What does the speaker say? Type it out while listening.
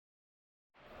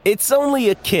It's only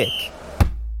a kick,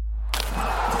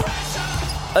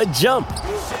 a jump,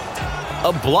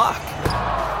 a block.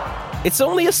 It's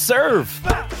only a serve.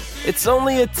 It's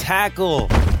only a tackle,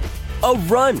 a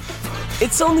run.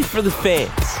 It's only for the fans.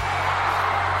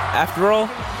 After all,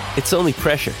 it's only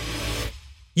pressure.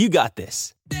 You got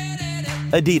this.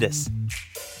 Adidas.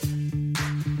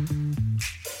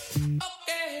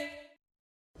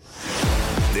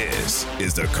 This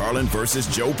is the Carlin versus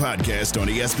Joe podcast on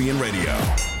ESPN Radio.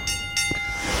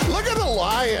 Look at the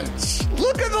Lions.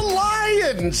 Look at the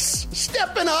Lions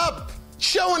stepping up,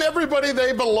 showing everybody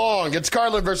they belong. It's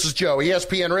Carlin versus Joe,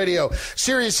 ESPN Radio,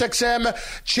 Sirius XM,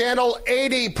 Channel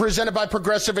 80, presented by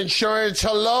Progressive Insurance.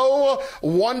 Hello,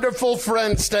 wonderful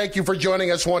friends. Thank you for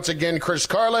joining us once again. Chris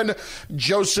Carlin,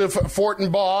 Joseph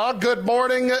Fortenbaugh. Good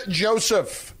morning,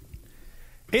 Joseph.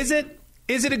 Is it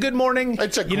a good morning?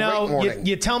 It's a great morning.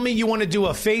 You tell me you want to do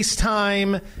a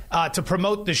FaceTime to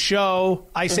promote the show.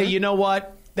 I say, you know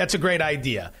what? That's a great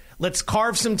idea. Let's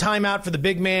carve some time out for the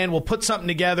big man. We'll put something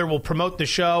together. We'll promote the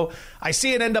show. I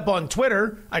see it end up on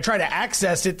Twitter. I try to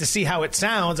access it to see how it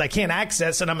sounds. I can't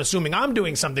access it. I'm assuming I'm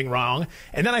doing something wrong.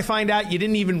 And then I find out you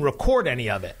didn't even record any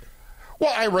of it.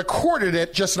 Well, I recorded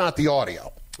it, just not the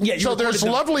audio. Yeah, so there's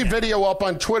lovely video up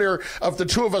on Twitter of the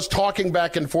two of us talking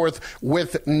back and forth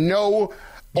with no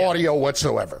audio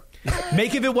whatsoever.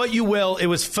 Make of it what you will. It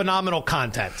was phenomenal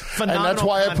content. Phenomenal, and that's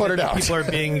why I put it out. People are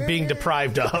being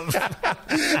deprived of.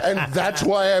 And that's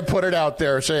why I put it out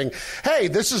there saying, hey,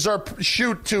 this is our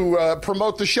shoot to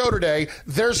promote the show today.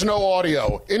 There's no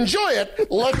audio. Enjoy it.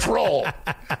 Let's roll.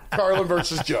 Carlin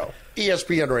versus Joe,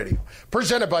 ESPN Radio,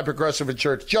 presented by Progressive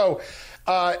Insurance. Joe,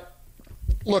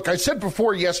 look, I said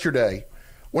before yesterday,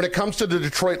 when it comes to the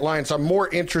Detroit Lions, I'm more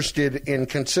interested in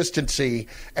consistency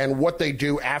and what they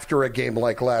do after a game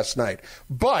like last night.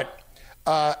 But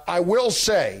I will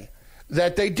say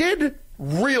that they did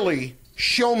really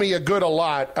show me a good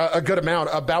amount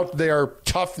about their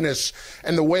toughness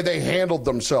and the way they handled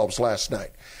themselves last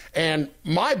night. And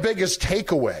my biggest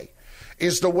takeaway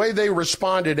is the way they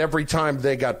responded every time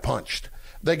they got punched.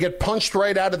 They get punched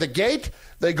right out of the gate.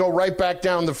 They go right back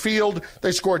down the field.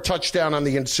 They score a touchdown on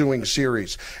the ensuing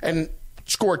series and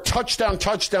score touchdown,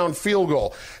 field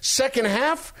goal. Second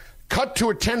half, cut to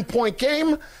a 10-point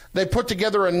game. They put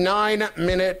together a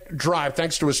 9-minute drive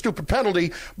thanks to a stupid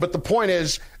penalty. But the point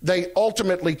is they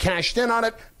ultimately cashed in on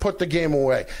it, put the game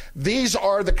away. These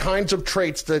are the kinds of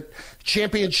traits that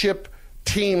championship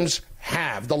teams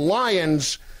have. The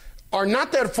Lions are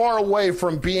not that far away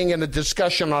from being in a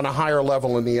discussion on a higher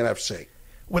level in the NFC.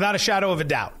 Without a shadow of a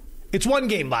doubt. It's one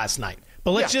game last night.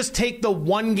 But let's just take the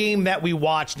one game that we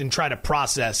watched and try to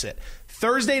process it.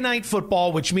 Thursday night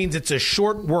football, which means it's a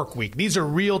short work week. These are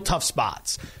real tough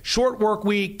spots. Short work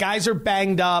week, guys are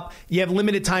banged up. You have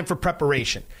limited time for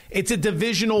preparation. It's a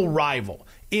divisional rival.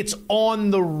 It's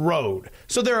on the road.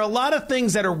 So there are a lot of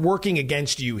things that are working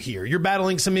against you here. You're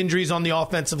battling some injuries on the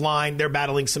offensive line. They're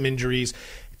battling some injuries.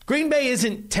 Green Bay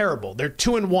isn't terrible. They're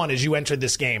 2-1 as you enter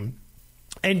this game.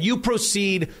 And you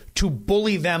proceed to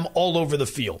bully them all over the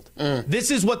field.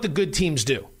 This is what the good teams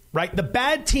do, right? The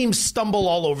bad teams stumble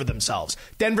all over themselves.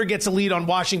 Denver gets a lead on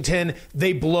Washington.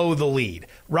 They blow the lead,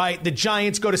 right? The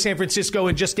Giants go to San Francisco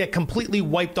and just get completely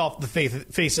wiped off the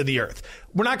face of the earth.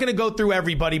 We're not going to go through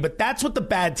everybody, but that's what the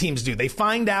bad teams do. They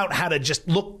find out how to just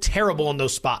look terrible in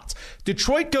those spots.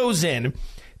 Detroit goes in.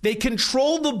 They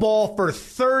control the ball for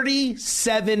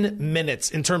 37 minutes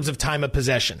in terms of time of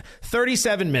possession.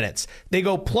 37 minutes. They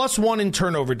go +1 in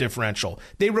turnover differential.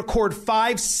 They record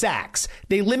 5 sacks.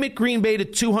 They limit Green Bay to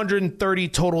 230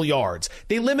 total yards.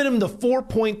 They limit them to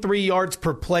 4.3 yards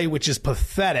per play, which is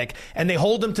pathetic, and they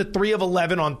hold them to 3 of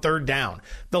 11 on third down.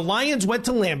 The Lions went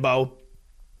to Lambeau.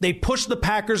 They pushed the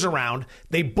Packers around.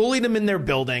 They bullied them in their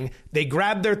building. They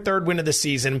grabbed their third win of the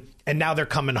season, and now they're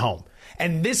coming home.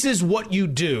 And this is what you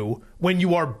do when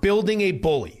you are building a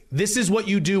bully. This is what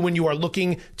you do when you are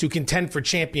looking to contend for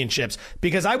championships.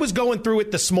 Because I was going through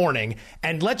it this morning,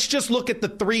 and let's just look at the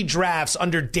 3 drafts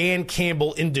under Dan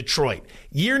Campbell in Detroit.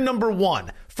 Year number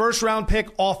 1, first-round pick,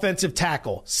 offensive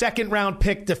tackle. Second-round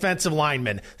pick, defensive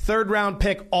lineman. Third-round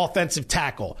pick, offensive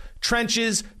tackle.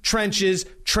 Trenches, trenches,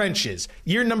 trenches.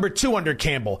 Year number 2 under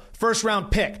Campbell,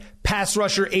 first-round pick, pass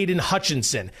rusher Aiden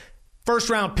Hutchinson.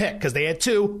 First round pick, because they had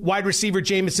 2, wide receiver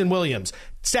Jameson Williams.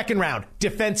 Second round,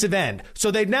 defensive end. So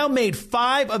they've now made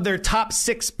 5 of their top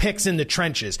 6 picks in the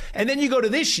trenches. And then you go to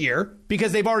this year,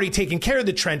 because they've already taken care of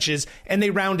the trenches, and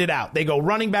they round it out. They go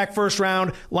running back first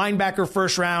round, linebacker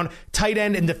first round, tight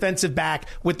end and defensive back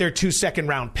with their 2 second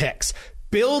round picks.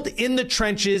 Build in the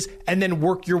trenches and then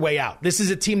work your way out. This is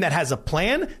a team that has a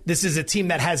plan. This is a team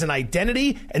that has an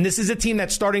identity. And this is a team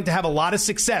that's starting to have a lot of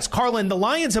success. Carlin, the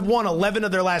Lions have won 11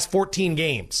 of their last 14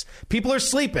 games. People are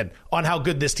sleeping on how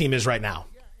good this team is right now.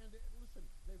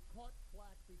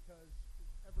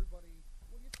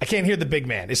 I can't hear the big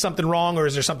man. Is something wrong, or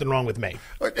is there something wrong with me?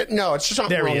 No, it's just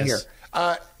something wrong here.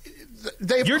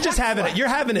 You're just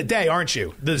having a day, aren't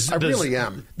you? I really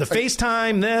am. The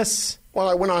FaceTime, this. Well,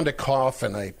 I went on to cough,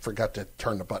 and I forgot to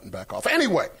turn the button back off.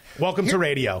 Anyway. Welcome to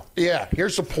radio. Yeah,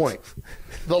 here's the point.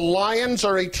 The Lions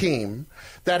are a team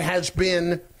that has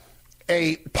been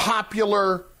a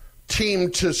popular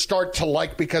team to start to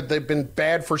like because they've been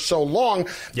bad for so long,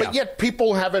 but yet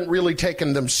people haven't really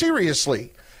taken them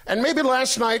seriously. And maybe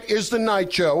last night is the night,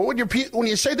 Joe. When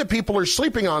you say that people are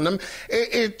sleeping on them,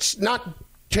 it's not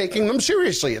taking them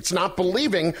seriously. It's not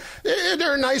believing.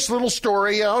 They're a nice little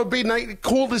story. It'd be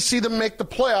cool to see them make the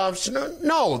playoffs.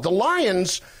 No, the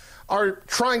Lions are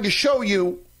trying to show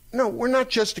you, no, we're not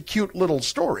just a cute little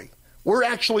story. We're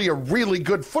actually a really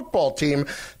good football team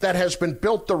that has been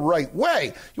built the right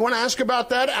way. You want to ask about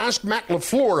that? Ask Matt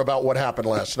LaFleur about what happened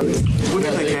last night. What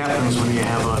do you think happens when you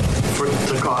have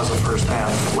to cause a first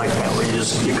half like that, where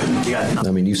you got nothing?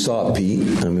 I mean, you saw it,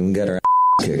 Pete. I mean, we got our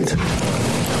ass kicked.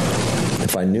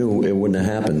 If I knew, it wouldn't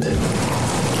have happened.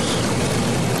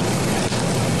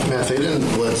 Matt, they didn't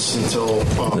blitz until...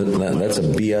 That's a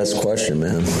BS question,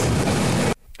 man.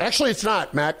 Actually, it's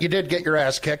not, Matt. You did get your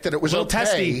ass kicked, and it was okay.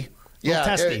 Testy.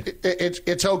 Yeah,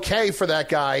 it's okay for that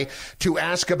guy to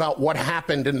ask about what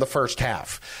happened in the first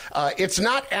half. It's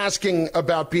not asking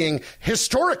about being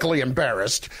historically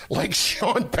embarrassed like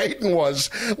Sean Payton was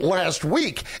last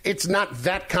week. It's not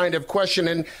that kind of question.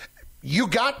 And you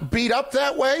got beat up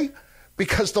that way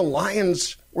because the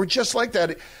Lions were just like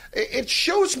that. It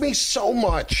shows me so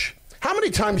much. How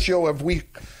many times, Joe, have we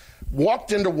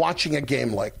walked into watching a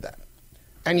game like that?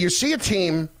 And you see a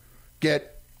team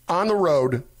get on the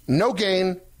road, no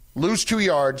gain, lose 2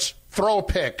 yards, throw a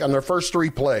pick on their first 3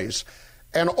 plays,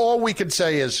 and all we could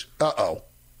say is, uh-oh.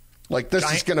 Like,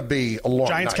 this is going to be a long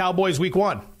Giants night. Cowboys week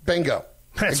 1. Bingo.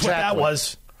 That's what that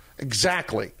was.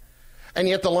 Exactly. And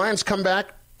yet the Lions come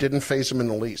back, didn't face them in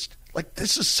the least. Like,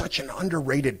 this is such an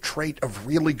underrated trait of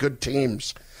really good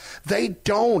teams. They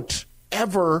don't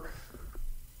ever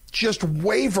just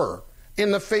waver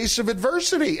in the face of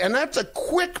adversity. And that's a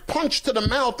quick punch to the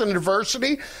mouth in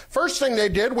adversity. First thing they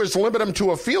did was limit them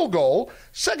to a field goal.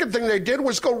 Second thing they did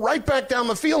was go right back down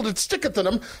the field and stick it to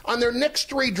them on their next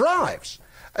 3 drives.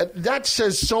 That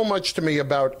says so much to me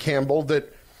about Campbell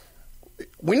that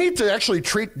we need to actually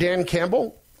treat Dan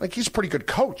Campbell like he's a pretty good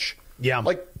coach. Yeah.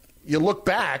 Like, you look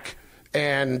back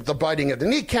and the biting of the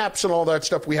kneecaps and all that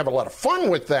stuff, we have a lot of fun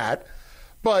with that.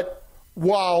 But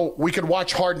while we could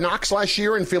watch Hard Knocks last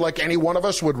year and feel like any one of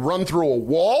us would run through a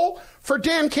wall for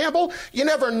Dan Campbell, you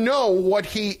never know what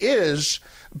he is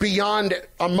beyond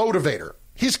a motivator.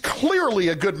 He's clearly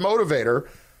a good motivator.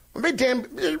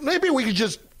 Maybe we could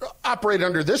just operate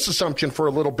under this assumption for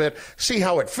a little bit, see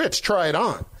how it fits, try it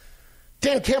on.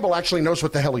 Dan Campbell actually knows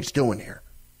what the hell he's doing here.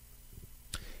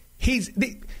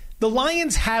 The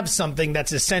Lions have something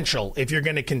that's essential if you're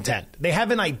going to contend. They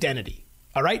have an identity.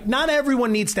 All right? Not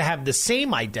everyone needs to have the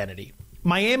same identity.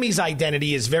 Miami's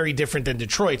identity is very different than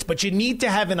Detroit's, but you need to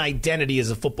have an identity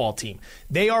as a football team.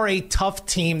 They are a tough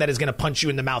team that is going to punch you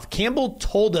in the mouth. Campbell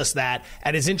told us that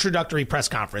at his introductory press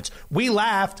conference. We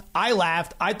laughed. I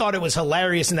laughed. I thought it was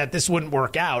hilarious and that this wouldn't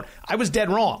work out. I was dead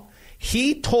wrong.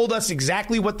 He told us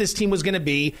exactly what this team was going to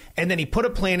be, and then he put a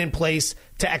plan in place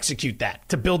to execute that,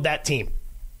 to build that team.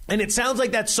 And it sounds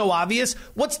like that's so obvious.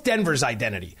 What's Denver's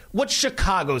identity? What's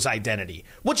Chicago's identity?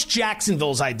 What's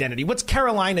Jacksonville's identity? What's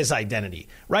Carolina's identity?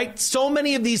 Right? So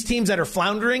many of these teams that are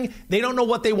floundering, they don't know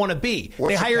what they want to be.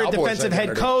 They hire a defensive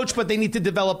head coach, but they need to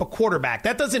develop a quarterback.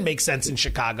 That doesn't make sense in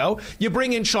Chicago. You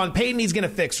bring in Sean Payton, he's going to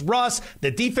fix Russ.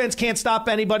 The defense can't stop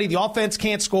anybody. The offense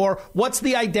can't score. What's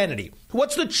the identity?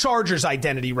 What's the Chargers'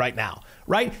 identity right now?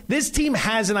 Right? This team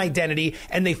has an identity,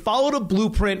 and they followed a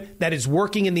blueprint that is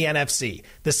working in the NFC.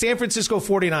 The San Francisco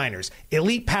 49ers,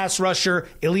 elite pass rusher,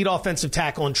 elite offensive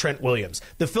tackle in Trent Williams.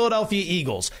 The Philadelphia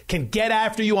Eagles can get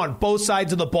after you on both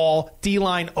sides of the ball,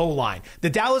 D-line, O-line. The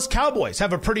Dallas Cowboys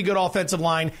have a pretty good offensive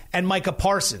line, and Micah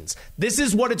Parsons. This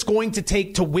is what it's going to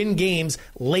take to win games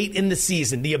late in the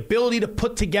season. The ability to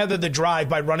put together the drive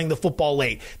by running the football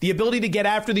late. The ability to get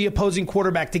after the opposing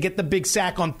quarterback, to get the big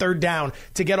sack on 3rd down,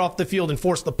 to get off the field and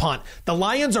force the punt. The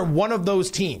Lions are one of those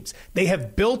teams. They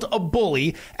have built a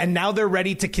bully, and now they're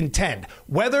ready to contend.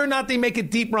 Whether or not they make a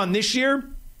deep run this year,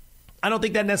 I don't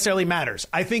think that necessarily matters.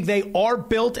 I think they are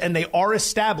built and they are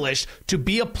established to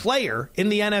be a player in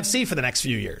the NFC for the next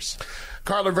few years.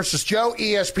 Carlin versus Joe,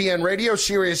 ESPN Radio,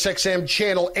 Sirius XM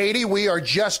Channel 80. We are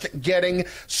just getting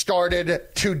started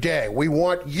today. We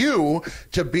want you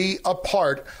to be a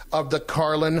part of the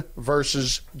Carlin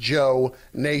versus Joe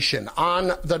Nation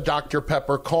on the Dr.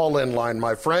 Pepper call-in line,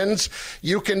 my friends.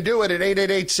 You can do it at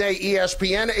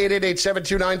 888-SAY-ESPN,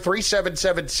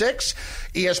 888-729-3776.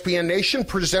 ESPN Nation,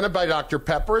 presented by Dr.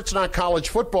 Pepper. It's not college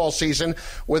football season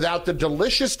without the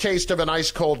delicious taste of an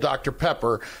ice-cold Dr.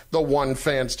 Pepper, the one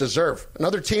fans deserve.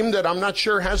 Another team that I'm not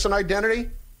sure has an identity,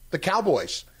 the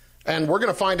Cowboys. And we're going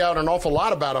to find out an awful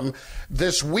lot about them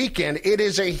this weekend. It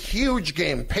is a huge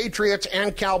game. Patriots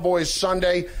and Cowboys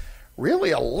Sunday.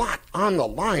 Really a lot on the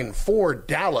line for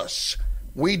Dallas.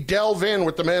 We delve in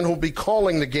with the man who'll be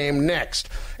calling the game next.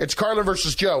 It's Carlin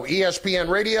versus Joe, ESPN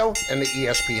Radio and the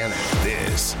ESPN app.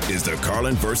 This is the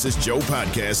Carlin versus Joe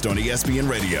podcast on ESPN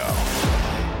Radio.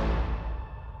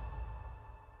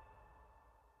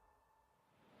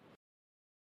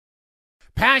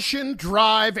 Passion,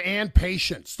 drive, and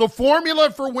patience. The formula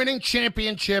for winning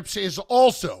championships is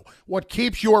also what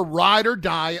keeps your ride or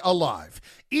die alive.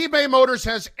 eBay Motors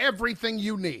has everything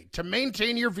you need to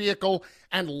maintain your vehicle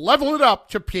and level it up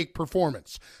to peak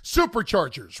performance.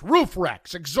 Superchargers, roof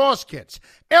racks, exhaust kits,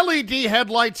 LED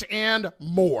headlights, and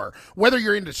more. Whether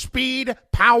you're into speed,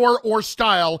 power, or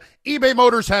style, eBay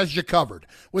Motors has you covered.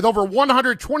 With over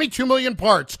 122 million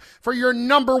parts for your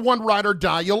number one ride or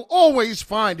die, you'll always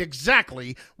find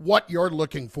exactly what you're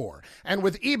looking for. And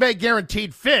with eBay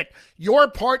Guaranteed Fit, your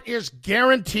part is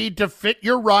guaranteed to fit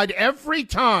your ride every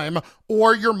time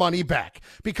or your money back.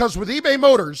 Because with eBay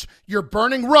Motors, you're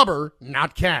burning rubber,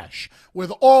 not cash.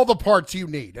 With all the parts you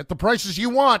need at the prices you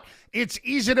want, it's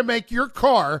easy to make your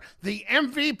car the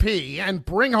MVP and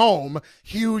bring home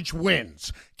huge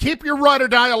wins. Keep your ride or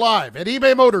die alive at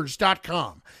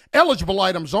ebaymotors.com. Eligible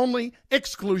items only.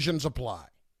 Exclusions apply.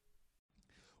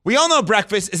 We all know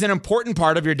breakfast is an important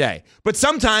part of your day, but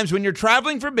sometimes when you're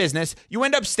traveling for business, you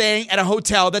end up staying at a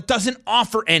hotel that doesn't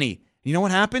offer any. You know what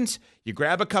happens? You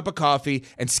grab a cup of coffee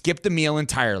and skip the meal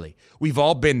entirely. We've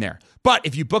all been there. But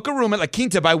if you book a room at La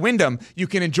Quinta by Wyndham, you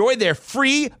can enjoy their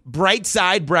free Bright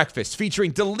Side breakfast featuring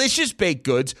delicious baked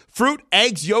goods, fruit,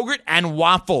 eggs, yogurt, and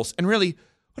waffles. And really,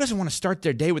 who doesn't want to start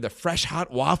their day with a fresh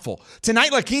hot waffle?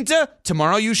 Tonight, La Quinta,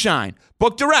 tomorrow you shine.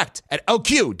 Book direct at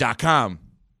lq.com.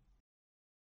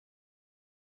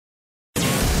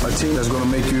 A team that's going to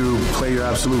make you play your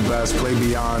absolute best, play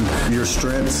beyond your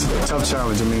strengths. Tough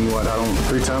challenge. I mean,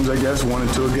 3 times, I guess, 1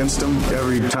 and 2 against them.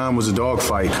 Every time was a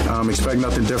dogfight. Expect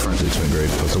nothing different. It's been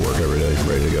great. Puts to work every day,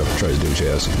 ready to go. Tries to do what you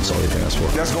ask. That's all you can ask for.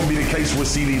 That's going to be the case with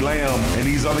CeeDee Lamb, and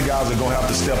these other guys are going to have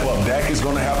to step up. Dak is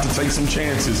going to have to take some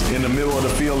chances in the middle of the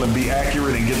field and be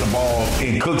accurate and get the ball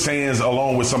in Cook's hands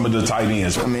along with some of the tight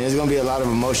ends. I mean, there's going to be a lot of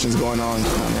emotions going on.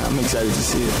 I'm excited to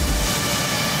see it.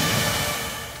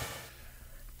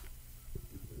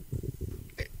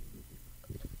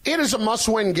 It is a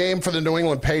must-win game for the New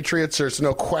England Patriots. There's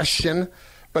no question.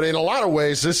 But in a lot of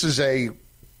ways, this is a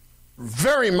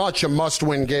very much a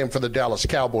must-win game for the Dallas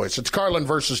Cowboys. It's Carlin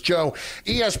versus Joe,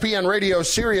 ESPN Radio,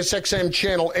 Sirius XM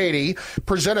Channel 80,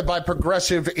 presented by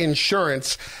Progressive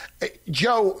Insurance.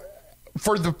 Joe,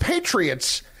 for the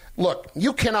Patriots, look,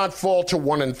 you cannot fall to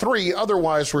 1 and 3.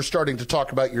 Otherwise, we're starting to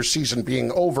talk about your season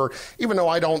being over, even though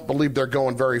I don't believe they're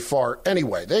going very far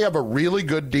anyway. They have a really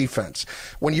good defense.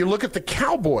 When you look at the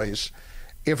Cowboys,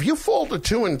 if you fall to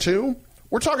 2 and 2,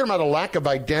 we're talking about a lack of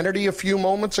identity a few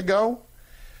moments ago.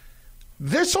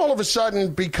 This all of a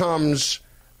sudden becomes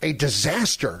a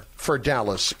disaster for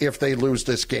Dallas if they lose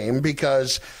this game,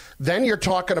 because then you're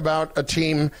talking about a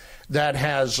team that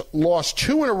has lost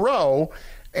 2 in a row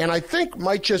and I think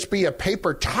might just be a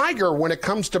paper tiger when it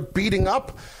comes to beating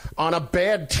up on a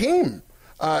bad team.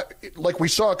 Like we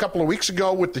saw a couple of weeks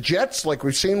ago with the Jets, like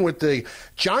we've seen with the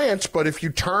Giants. But if you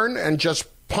turn and just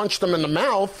punch them in the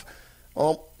mouth,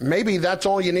 well, maybe that's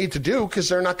all you need to do because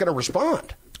they're not going to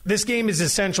respond. This game is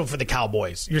essential for the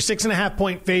Cowboys. You're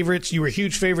 6.5-point favorites. You were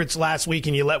huge favorites last week,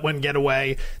 and you let one get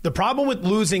away. The problem with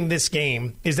losing this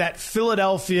game is that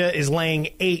Philadelphia is laying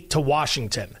 8 to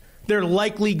Washington. They're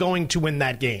likely going to win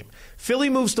that game. Philly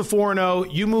moves to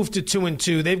 4-0. You move to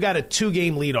 2-2. They've got a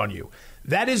 2-game lead on you.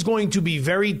 That is going to be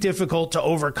very difficult to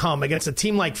overcome against a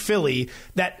team like Philly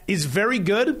that is very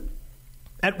good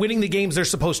at winning the games they're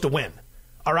supposed to win.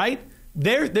 All right?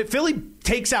 Philly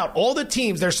takes out all the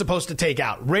teams they're supposed to take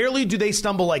out. Rarely do they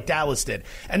stumble like Dallas did.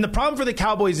 And the problem for the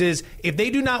Cowboys is if they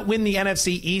do not win the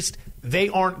NFC East, they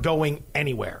aren't going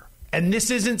anywhere. And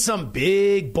this isn't some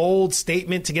big, bold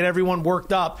statement to get everyone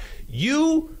worked up.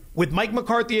 You, with Mike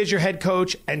McCarthy as your head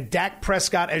coach and Dak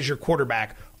Prescott as your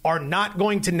quarterback, are not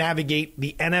going to navigate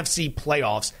the NFC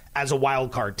playoffs as a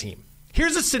wild card team.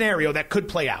 Here's a scenario that could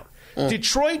play out.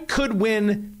 Detroit could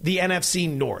win the NFC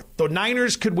North. The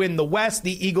Niners could win the West.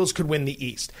 The Eagles could win the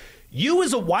East. You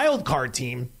as a wild card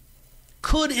team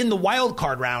could, in the wild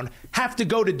card round, have to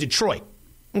go to Detroit.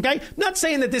 Okay? Not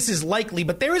saying that this is likely,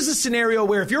 but there is a scenario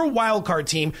where if you're a wild card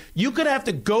team, you could have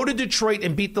to go to Detroit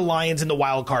and beat the Lions in the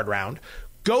wild card round,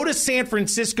 go to San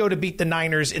Francisco to beat the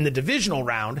Niners in the divisional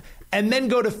round, and then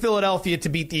go to Philadelphia to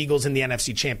beat the Eagles in the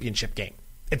NFC Championship game.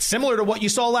 It's similar to what you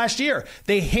saw last year.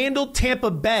 They handled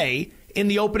Tampa Bay in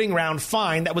the opening round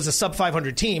fine. That was a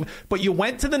sub-500 team. But you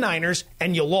went to the Niners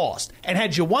and you lost. And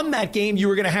had you won that game, you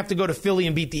were going to have to go to Philly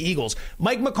and beat the Eagles.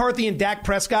 Mike McCarthy and Dak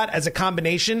Prescott as a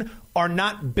combination are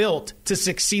not built to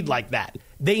succeed like that.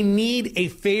 They need a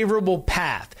favorable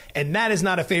path. And that is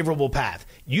not a favorable path.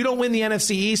 You don't win the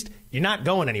NFC East, you're not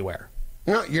going anywhere.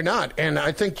 No, you're not. And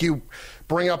I think you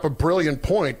bring up a brilliant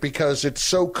point because it's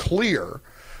so clear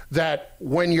that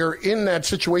when you're in that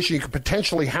situation, you could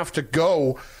potentially have to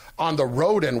go on the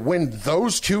road and win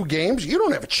those two games. You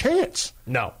don't have a chance.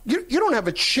 No. You don't have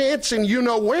a chance and you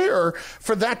know where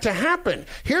for that to happen.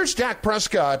 Here's Dak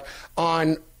Prescott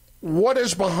on what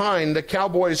is behind the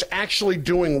Cowboys actually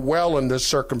doing well in this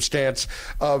circumstance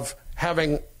of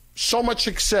having so much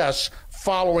success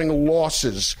following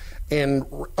losses in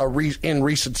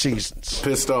recent seasons.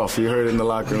 Pissed off. You heard it in the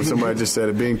locker room. Somebody just said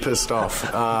it, being pissed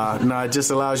off. No, it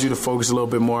just allows you to focus a little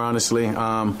bit more, honestly.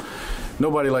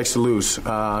 Nobody likes to lose.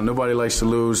 Nobody likes to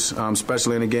lose,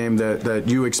 especially in a game that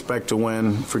you expect to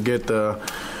win. Forget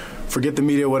the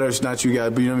media, whatever, it's not you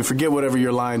guys, but forget whatever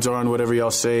your lines are and whatever y'all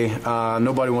say.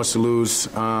 Nobody wants to lose,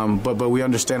 but we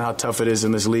understand how tough it is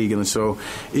in this league. And so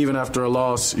even after a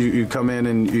loss, you come in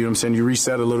and, you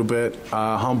reset a little bit,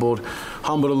 humbled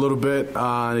a little bit,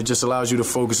 and it just allows you to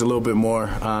focus a little bit more.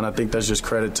 And I think that's just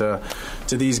credit to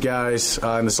these guys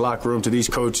in this locker room, to these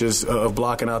coaches of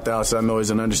blocking out the outside noise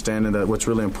and understanding that what's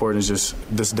really important is just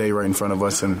this day right in front of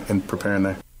us and preparing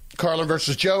that. Carlin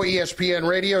versus Joe, ESPN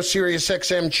Radio, Sirius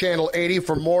XM Channel 80.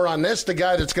 For more on this, the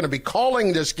guy that's going to be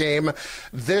calling this game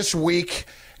this week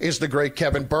is the great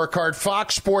Kevin Burkhardt.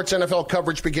 Fox Sports NFL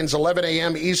coverage begins 11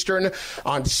 a.m. Eastern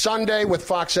on Sunday with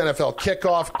Fox NFL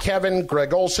Kickoff. Kevin,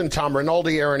 Greg Olson, Tom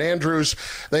Rinaldi, Aaron Andrews,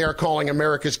 they are calling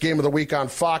America's Game of the Week on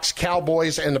Fox.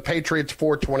 Cowboys and the Patriots,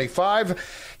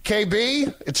 425.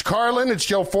 KB, it's Carlin, it's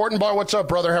Joe Fortenbaugh. What's up,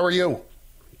 brother? How are you?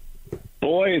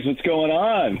 Boys, what's going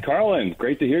on? Carlin,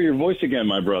 great to hear your voice again,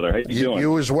 my brother. How you doing?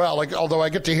 You as well. Although I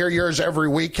get to hear yours every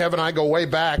week. Kevin and I go way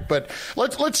back. But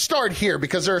let's start here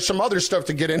because there's some other stuff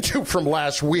to get into from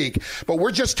last week. But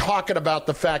we're just talking about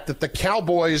the fact that the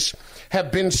Cowboys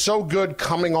have been so good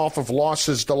coming off of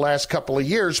losses the last couple of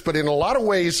years. But in a lot of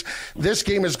ways, this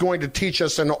game is going to teach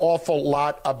us an awful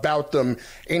lot about them.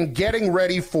 In getting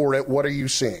ready for it, what are you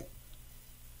seeing?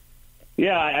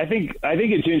 Yeah, I think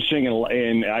it's interesting,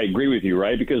 and I agree with you,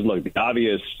 right? Because, look, the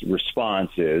obvious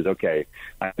response is, okay,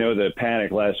 I know the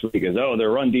panic last week is, their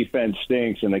run defense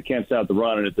stinks and they can't stop the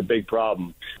run and it's a big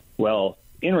problem. Well,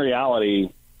 in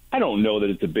reality, I don't know that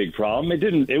it's a big problem.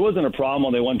 It wasn't a problem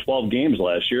when they won 12 games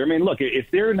last year. I mean, look, if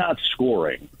they're not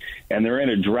scoring and they're in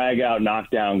a drag-out,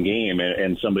 knockdown game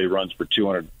and somebody runs for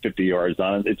 250 yards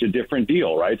on it, it's a different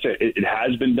deal, right? So it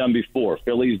has been done before.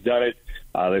 Philly's done it.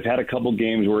 They've had a couple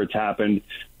games where it's happened.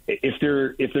 If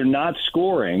they're not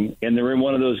scoring and they're in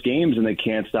one of those games and they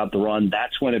can't stop the run,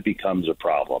 that's when it becomes a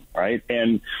problem, right?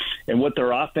 And what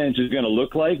their offense is going to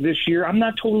look like this year, I'm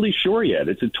not totally sure yet.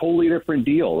 It's a totally different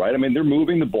deal, right? I mean, they're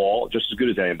moving the ball just as good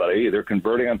as anybody. They're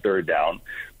converting on third down.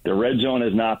 The red zone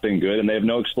has not been good, and they have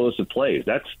no explosive plays.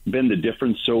 That's been the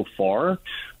difference so far.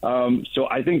 So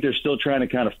I think they're still trying to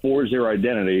kind of forge their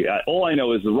identity. All I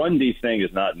know is the run D thing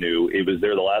is not new. It was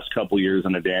there the last couple of years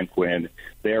under Dan Quinn.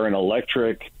 They're an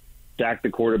electric, stack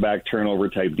the quarterback, turnover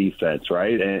type defense,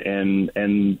 right?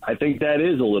 And I think that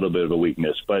is a little bit of a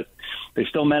weakness, but they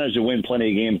still managed to win plenty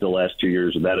of games the last 2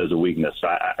 years, and that is a weakness.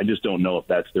 I just don't know if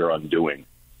that's their undoing.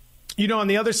 You know, on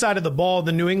the other side of the ball,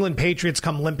 the New England Patriots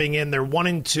come limping in. They're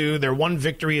 1-2. Their one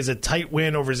victory is a tight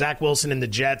win over Zach Wilson and the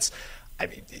Jets. I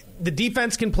mean, the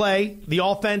defense can play. The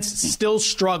offense still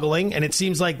struggling, and it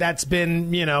seems like that's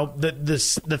been,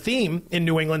 the theme in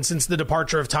New England since the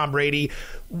departure of Tom Brady.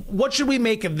 What should we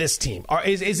make of this team?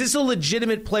 Is this a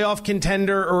legitimate playoff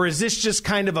contender, or is this just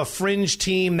kind of a fringe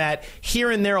team that here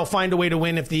and there will find a way to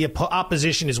win if the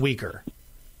opposition is weaker?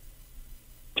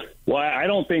 Well, I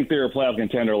don't think they're a playoff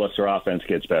contender unless their offense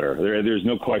gets better. There's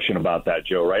no question about that,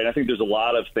 Joe, right? I think there's a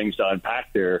lot of things to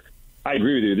unpack there. I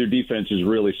agree with you. Their defense is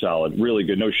really solid, really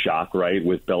good. No shock, right,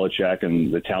 with Belichick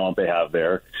and the talent they have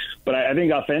there. But I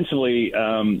think offensively,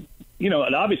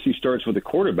 it obviously starts with the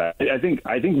quarterback. I think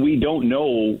we don't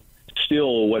know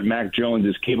still what Mac Jones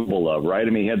is capable of, right? I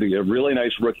mean, he had a really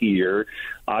nice rookie year,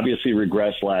 obviously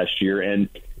regressed last year. And,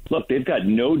 look, they've got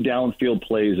no downfield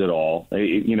plays at all.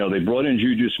 They brought in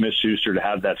Juju Smith-Schuster to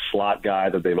have that slot guy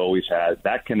that they've always had.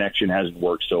 That connection hasn't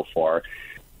worked so far.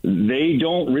 They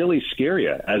don't really scare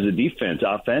you as a defense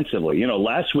offensively.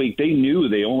 Last week they knew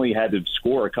they only had to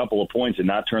score a couple of points and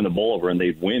not turn the ball over, and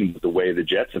they'd win with the way the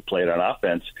Jets have played on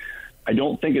offense. I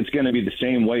don't think it's going to be the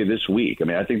same way this week. I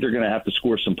mean, I think they're going to have to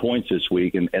score some points this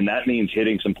week, and that means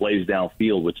hitting some plays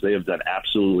downfield, which they have done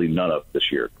absolutely none of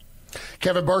this year.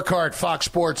 Kevin Burkhardt, Fox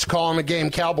Sports, calling the game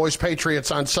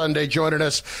Cowboys-Patriots on Sunday, joining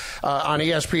us on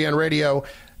ESPN Radio.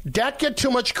 Dak get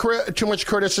too much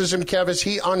criticism, Kev? Is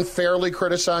he unfairly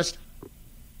criticized?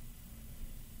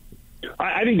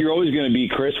 I think you're always going to be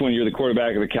Chris when you're the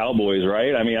quarterback of the Cowboys,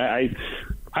 right? I mean,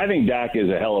 I think Dak is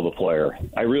a hell of a player.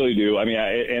 I really do. I mean,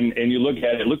 and you look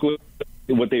at it, look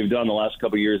what they've done the last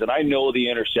couple of years, and I know the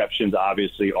interceptions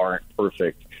obviously aren't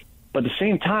perfect. But at the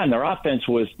same time, their offense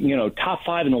was, top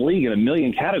 5 in the league in a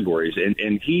million categories,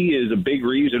 and he is a big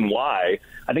reason why.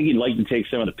 I think he'd like to take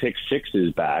some of the pick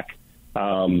sixes back.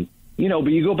 But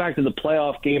you go back to the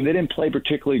playoff game, they didn't play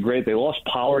particularly great. They lost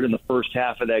Pollard in the first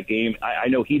half of that game. I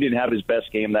know he didn't have his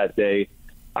best game that day.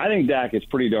 I think Dak is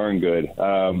pretty darn good.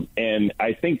 And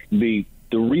I think the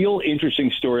real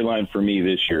interesting storyline for me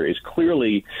this year is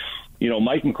clearly,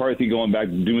 Mike McCarthy going back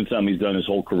to doing something he's done his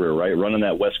whole career, right? Running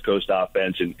that West Coast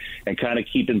offense and kind of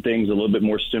keeping things a little bit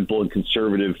more simple and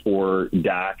conservative for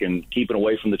Dak and keeping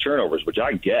away from the turnovers, which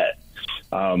I get.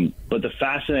 But the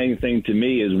fascinating thing to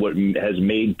me is what has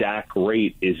made Dak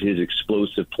great is his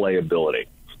explosive playability.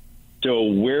 So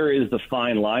where is the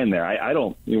fine line there?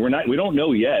 We don't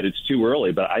know yet. It's too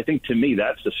early, but I think to me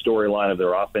that's the storyline of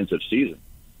their offensive season.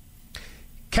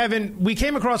 Kevin, we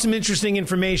came across some interesting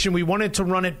information. We wanted to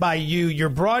run it by you. Your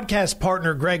broadcast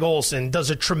partner, Greg Olson, does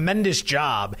a tremendous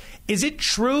job. Is it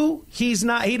true he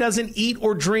doesn't eat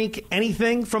or drink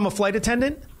anything from a flight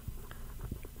attendant?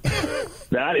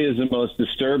 That is the most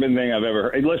disturbing thing I've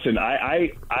ever heard. Listen,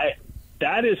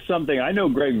 that is something I know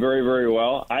Greg very, very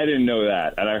well. I didn't know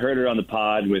that, and I heard it on the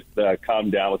pod with Calm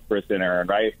Down with Chris and Aaron,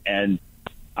 right? And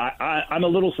I'm a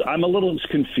little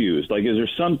confused. Like, is there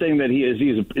something that is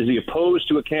he opposed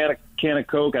to a can of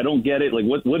Coke? I don't get it. Like,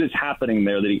 what is happening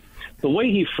there? The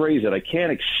way he phrased it, I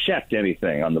can't accept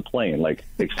anything on the plane. Like,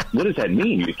 what does that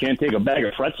mean? You can't take a bag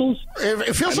of pretzels?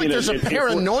 It feels like there's a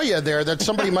paranoia there that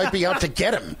somebody might be out to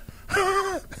get him.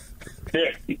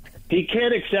 He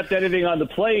can't accept anything on the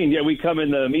plane, yet we come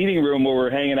in the meeting room where we're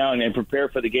hanging out and prepare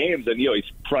for the games, and he's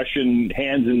crushing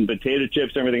hands and potato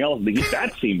chips and everything else.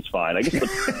 That seems fine. I guess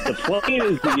the plane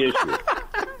is the issue.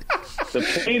 The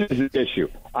plane is the issue.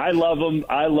 I love him.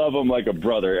 I love him like a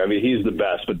brother. I mean, he's the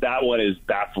best, but that one is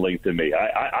baffling to me.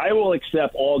 I will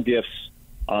accept all gifts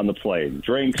on the plane.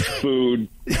 Drinks, food,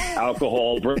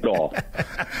 alcohol, bring it all.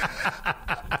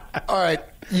 All right.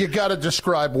 You got to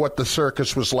describe what the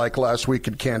circus was like last week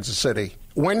in Kansas City.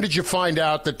 When did you find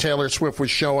out that Taylor Swift was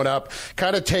showing up?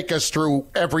 Kind of take us through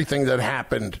everything that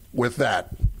happened with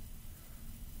that.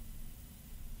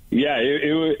 Yeah,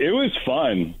 it was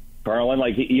fun, Carlin.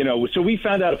 Like, so we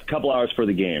found out a couple hours for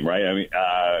the game, right? I mean,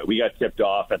 we got tipped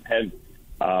off, and then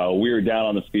we were down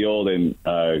on the field, and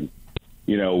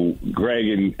Greg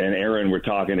and Aaron were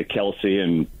talking to Kelsey,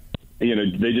 and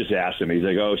they just asked him. He's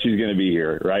like, oh, she's going to be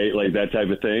here, right? Like that type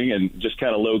of thing, and just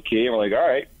kind of low key. And we're like, all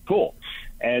right, cool.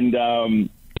 And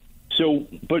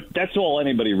but that's all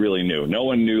anybody really knew. No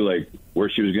one knew like where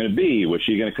she was going to be. Was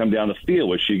she going to come down the field?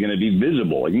 Was she going to be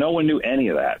visible? Like no one knew any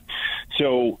of that.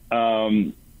 So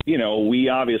we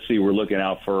obviously were looking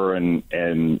out for her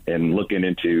and looking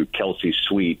into Kelsey's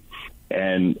suite,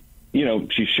 and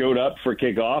she showed up for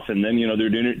kickoff, and then, they're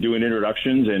doing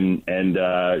introductions,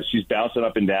 and she's bouncing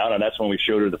up and down, and that's when we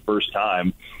showed her the first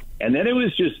time. And then it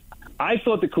was just, I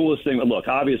thought the coolest thing, look,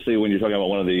 obviously when you're talking about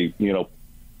one of the,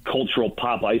 cultural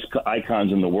pop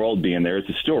icons in the world being there, it's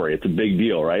a story. It's a big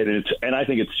deal, right? And I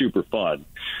think it's super fun.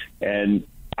 And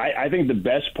I think the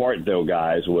best part, though,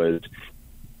 guys, was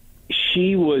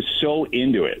she was so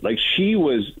into it. Like she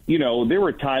was, there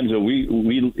were times that we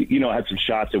had some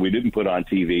shots that we didn't put on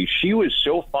TV. She was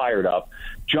so fired up,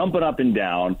 jumping up and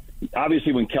down.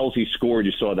 Obviously, when Kelsey scored,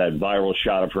 you saw that viral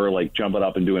shot of her like jumping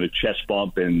up and doing a chest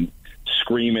bump and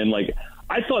screaming. Like,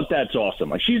 I thought that's awesome.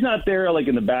 Like, she's not there like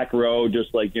in the back row,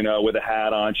 just like, with a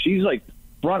hat on. She's like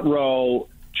front row,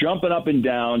 jumping up and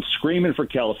down, screaming for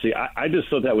Kelsey. I just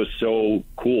thought that was so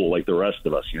cool, like the rest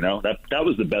of us, That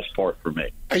was the best part for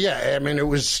me. Yeah, I mean, it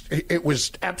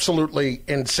was absolutely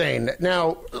insane.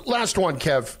 Now, last one,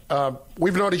 Kev.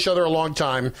 We've known each other a long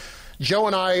time. Joe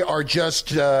and I are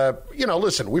just,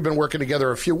 listen, we've been working together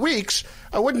a few weeks.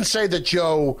 I wouldn't say that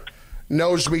Joe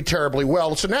knows me terribly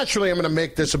well, so naturally I'm going to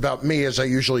make this about me, as I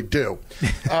usually do.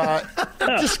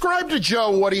 Describe to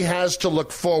Joe what he has to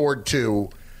look forward to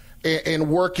in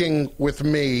working with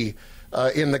me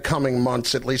in the coming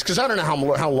months, at least, because I don't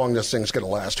know how long this thing's going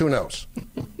to last. Who knows?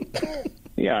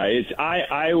 Yeah,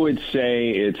 I would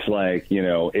say it's like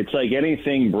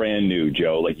anything brand new,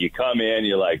 Joe. Like you come in,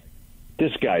 you're like,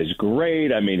 this guy's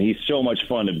great. I mean, he's so much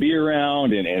fun to be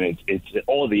around, and it's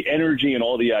all the energy and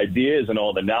all the ideas and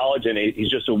all the knowledge, and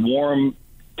he's just a warm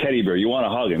teddy bear. You want to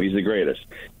hug him. He's the greatest.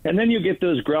 And then you get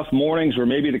those gruff mornings where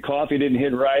maybe the coffee didn't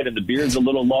hit right and the beard's a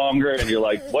little longer, and you're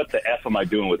like, what the F am I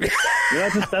doing with this guy?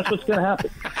 That's what's going to happen.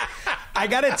 I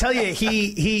got to tell you,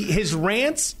 his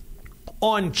rants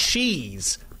on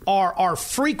cheese are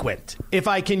frequent, if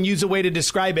I can use a way to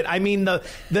describe it. I mean,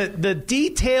 the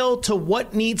detail to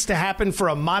what needs to happen for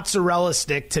a mozzarella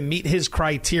stick to meet his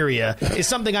criteria is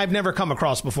something I've never come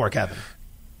across before, Kevin.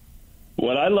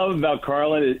 What I love about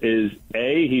Carlin is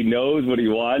A, he knows what he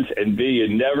wants, and B, you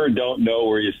never don't know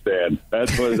where you stand.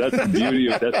 That's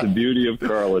the beauty of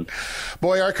Carlin.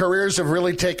 Boy, our careers have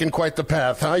really taken quite the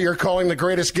path, huh? You're calling the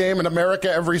greatest game in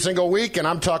America every single week, and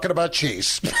I'm talking about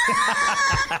cheese.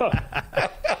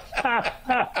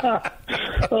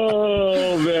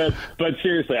 Oh, man. But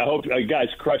seriously, I hope, guys,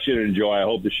 crush it and enjoy. I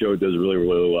hope the show does really,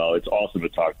 really well. It's awesome to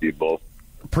talk to you both.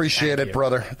 Appreciate it,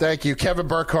 brother. Thank you. Kevin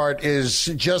Burkhardt is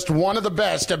just one of the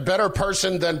best, a better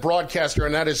person than broadcaster,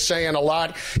 and that is saying a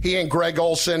lot. He and Greg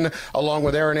Olson, along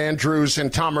with Aaron Andrews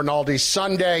and Tom Rinaldi,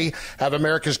 Sunday have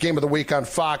America's Game of the Week on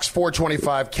Fox,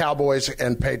 425, Cowboys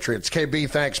and Patriots. KB,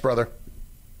 thanks, brother.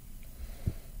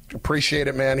 Appreciate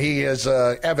it, man. He is,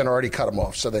 Evan already cut him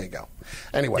off, so there you go.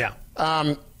 Anyway.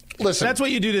 Yeah. Listen, that's what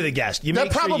you do to the guest. You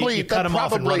make sure you cut him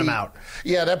off and run him out.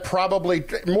 Yeah, that probably,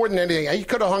 more than anything, he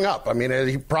could have hung up. I mean,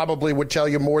 he probably would tell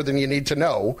you more than you need to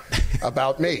know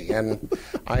about me. And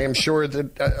I am sure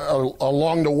that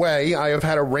along the way, I have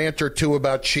had a rant or two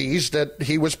about cheese that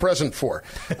he was present for.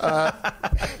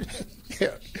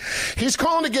 Yeah. He's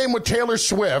calling a game with Taylor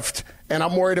Swift, and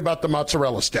I'm worried about the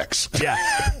mozzarella sticks. Yeah.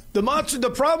 The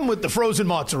problem with the frozen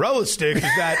mozzarella stick is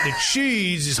that the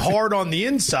cheese is hard on the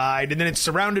inside, and then it's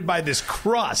surrounded by this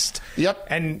crust. Yep.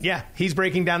 And, yeah, he's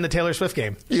breaking down the Taylor Swift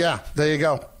game. Yeah, there you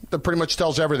go. That pretty much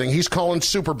tells everything. He's calling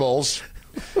Super Bowls,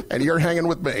 and you're hanging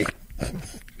with me.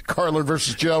 Carlin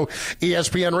versus Joe,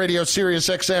 ESPN Radio, Sirius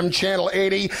XM, Channel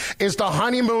 80. Is the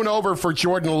honeymoon over for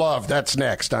Jordan Love? That's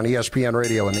next on ESPN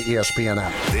Radio and the ESPN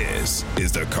app. This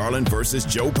is the Carlin versus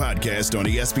Joe podcast on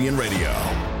ESPN Radio.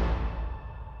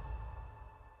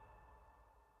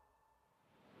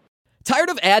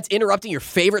 Tired of ads interrupting your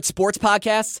favorite sports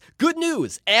podcasts? Good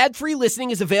news. Ad-free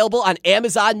listening is available on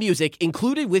Amazon Music,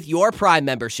 included with your Prime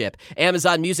membership.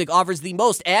 Amazon Music offers the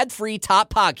most ad-free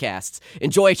top podcasts.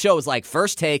 Enjoy shows like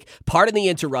First Take, Pardon the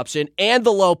Interruption, and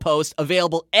The Low Post,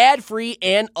 available ad-free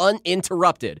and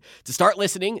uninterrupted. To start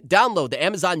listening, download the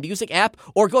Amazon Music app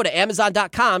or go to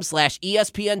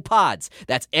amazon.com/ESPN Pods.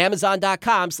 That's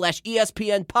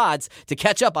amazon.com/ESPN Pods to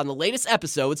catch up on the latest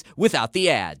episodes without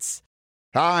the ads.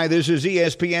 Hi, this is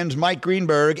ESPN's Mike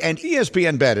Greenberg, and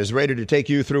ESPN Bet is ready to take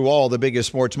you through all the biggest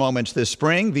sports moments this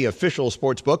spring. The official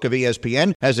sports book of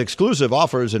ESPN has exclusive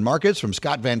offers and markets from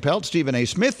Scott Van Pelt, Stephen A.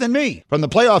 Smith, and me. From the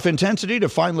playoff intensity to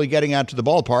finally getting out to the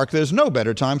ballpark, there's no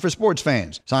better time for sports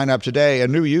fans. Sign up today,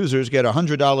 and new users get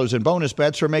 $100 in bonus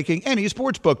bets for making any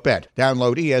sportsbook bet.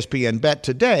 Download ESPN Bet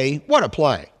today. What a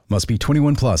play. Must be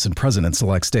 21 plus and present in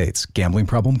select states. Gambling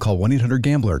problem? Call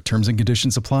 1-800-GAMBLER. Terms and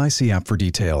conditions apply. See app for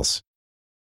details.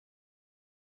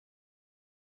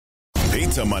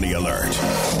 Pizza money alert.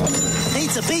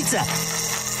 Pizza.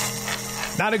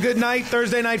 Not a good night.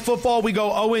 Thursday night football. We go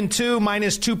 0-2,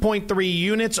 minus 2.3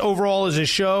 units overall as a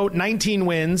show. 19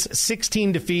 wins,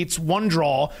 16 defeats, 1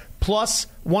 draw, plus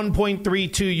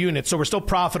 1.32 units. So we're still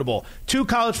profitable. 2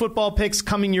 college football picks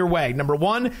coming your way. Number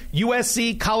 1,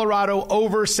 USC, Colorado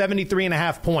over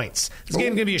 73.5 points. This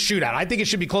game's going to be a shootout. I think it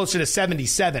should be closer to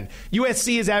 77.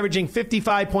 USC is averaging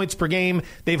 55 points per game.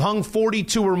 They've hung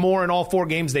 42 or more in all 4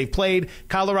 games they've played.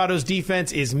 Colorado's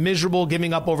defense is miserable,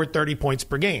 giving up over 30 points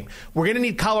per game. We're going to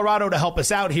need Colorado to help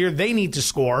us out here. They need to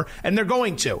score, and they're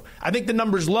going to. I think the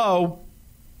number's low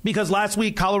because last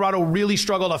week Colorado really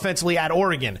struggled offensively at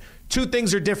Oregon. two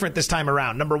things are different this time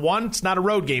around. Number one, it's not a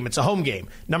road game. It's a home game.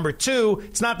 Number two,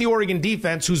 it's not the Oregon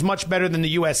defense, who's much better than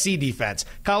the USC defense.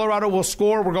 Colorado will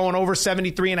score. We're going over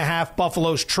 73.5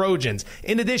 Buffalo's Trojans.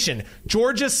 In addition,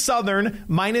 Georgia Southern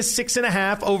minus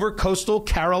 6.5 over Coastal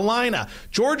Carolina.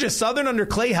 Georgia Southern under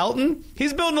Clay Helton,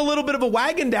 he's building a little bit of a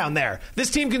wagon down there.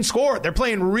 This team can score. They're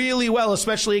playing really well,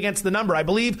 especially against the number. I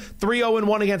believe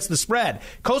 3-0-1 against the spread.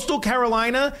 Coastal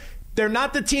Carolina, they're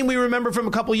not the team we remember from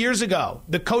a couple years ago.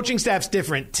 The coaching staff's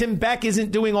different. Tim Beck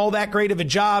isn't doing all that great of a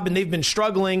job, and they've been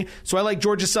struggling. So I like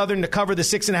Georgia Southern to cover the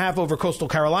 6.5 over Coastal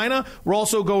Carolina. We're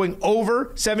also going over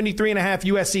 73.5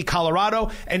 USC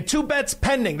Colorado. And two bets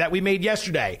pending that we made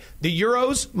yesterday. The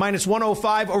Euros minus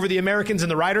 105 over the Americans in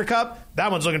the Ryder Cup. That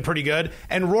one's looking pretty good.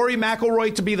 And Rory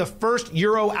McIlroy to be the first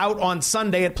Euro out on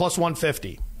Sunday at plus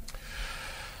 150.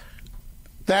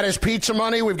 That is pizza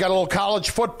money. We've got a little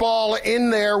college football in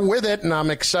there with it, and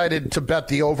I'm excited to bet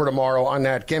the over tomorrow on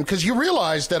that game because you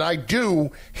realize that I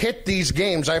do hit these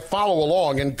games. I follow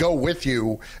along and go with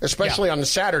you, especially on the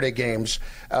Saturday games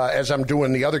as I'm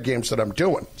doing the other games that I'm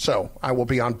doing. So I will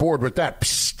be on board with that.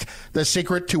 Psst. The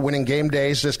secret to winning game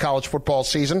days this college football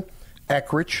season,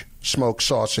 Eckrich smoked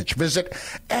sausage. Visit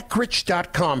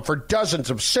Eckrich.com for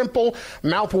dozens of simple,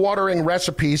 mouth-watering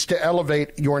recipes to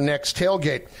elevate your next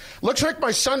tailgate. Looks like my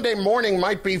Sunday morning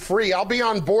might be free. I'll be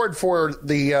on board for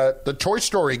the Toy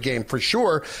Story game for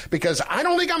sure because I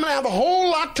don't think I'm going to have a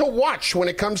whole lot to watch when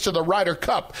it comes to the Ryder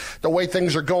Cup, the way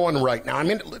things are going right now. I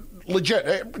mean, legit,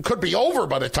 it could be over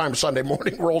by the time Sunday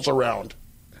morning rolls around.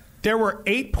 There were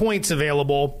 8 points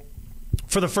available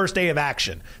for the first day of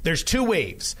action. There's 2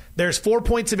 waves. There's 4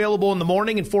 points available in the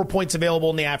morning and 4 points available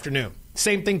in the afternoon.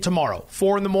 Same thing tomorrow.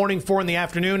 4 in the morning, 4 in the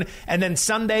afternoon. And then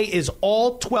Sunday is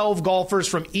all 12 golfers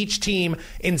from each team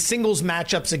in singles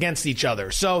matchups against each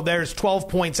other. So there's 12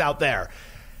 points out there.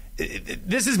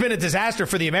 This has been a disaster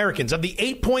for the Americans. Of the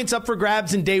 8 points up for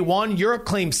grabs in day one, Europe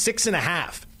claimed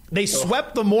 6.5. They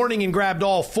swept the morning and grabbed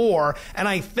all 4. And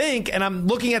I think, and I'm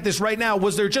looking at this right now,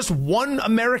 was there just one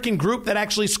American group that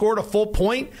actually scored a full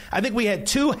point? I think we had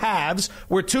 2 halves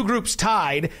where 2 groups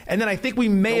tied. And then I think we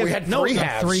had 3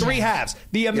 halves. 3 halves.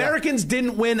 The Americans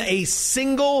didn't win a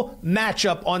single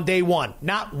matchup on day one.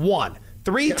 Not one.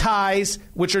 3 ties,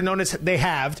 which are known as they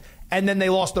halved, and then they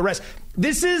lost the rest.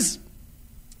 This is,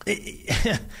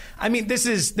 I mean,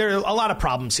 there are a lot of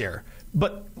problems here.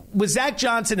 But with Zach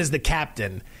Johnson as the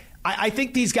captain, I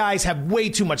think these guys have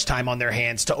way too much time on their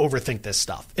hands to overthink this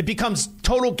stuff. It becomes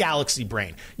total galaxy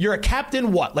brain. You're a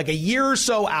captain, like a year or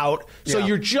so out, so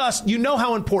you're just, you know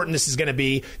how important this is going to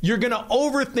be. You're going to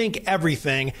overthink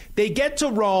everything. They get to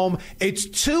Rome. It's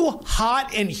too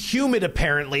hot and humid,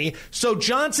 apparently, so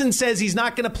Johnson says he's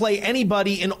not going to play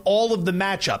anybody in all of the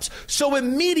matchups. So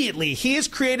immediately, he has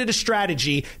created a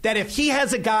strategy that if he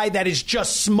has a guy that is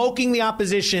just smoking the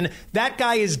opposition, that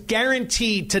guy is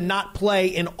guaranteed to not play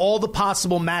in all the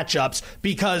possible matchups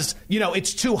because,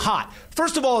 it's too hot.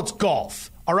 First of all, it's golf.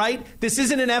 All right? This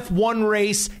isn't an F1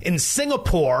 race in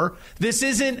Singapore. This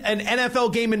isn't an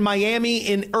NFL game in Miami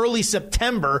in early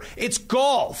September. It's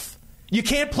golf. You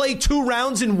can't play 2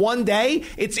 rounds in one day.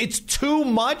 It's too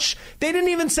much. They didn't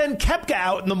even send Koepka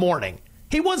out in the morning.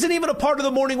 He wasn't even a part of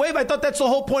the morning wave. I thought that's the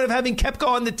whole point of having Koepka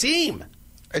on the team.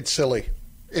 It's silly.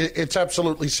 It's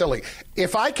absolutely silly.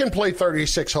 If I can play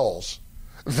 36 holes,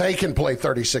 they can play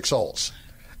 36 holes.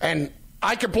 And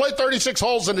I can play 36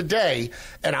 holes in a day,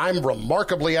 and I'm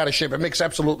remarkably out of shape. It makes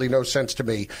absolutely no sense to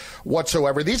me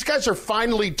whatsoever. These guys are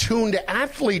finely tuned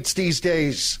athletes these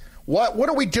days. What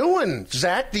are we doing,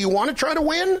 Zach? Do you want to try to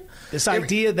win? This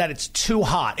idea that it's too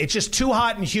hot. It's just too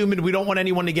hot and humid. We don't want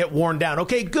anyone to get worn down.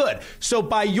 Okay, good. So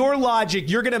by your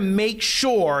logic, you're going to make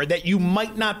sure that you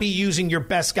might not be using your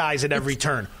best guys at every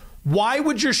turn. Why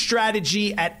would your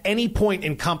strategy at any point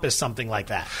encompass something like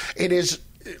that? It is,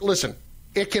 listen,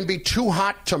 it can be too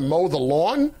hot to mow the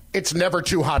lawn. It's never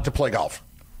too hot to play golf.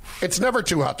 It's never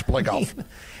too hot to play golf.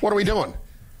 What are we doing?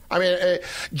 I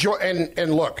mean,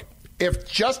 and look, if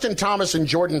Justin Thomas and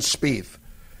Jordan Spieth,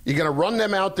 you're going to run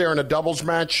them out there in a doubles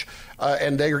match,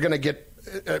 and they're going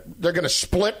to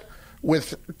split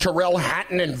with Tyrrell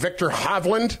Hatton and Victor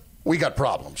Hovland, we got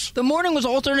problems. The morning was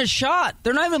alternate shot.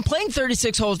 They're not even playing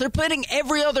 36 holes. They're playing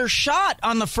every other shot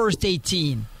on the first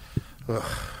 18.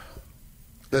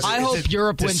 I hope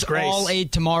Europe wins all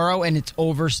 8 tomorrow and it's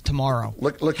overs tomorrow.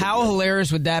 Look how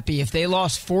hilarious would that be if they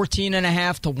lost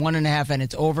 14.5 to 1.5 and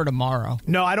it's over tomorrow?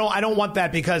 No, I don't want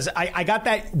that because I got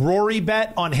that Rory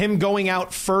bet on him going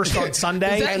out first on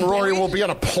Sunday. And Rory will be on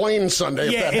a plane Sunday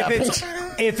if that happens.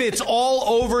 If it's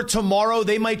all over tomorrow,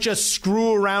 they might just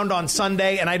screw around on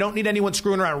Sunday, and I don't need anyone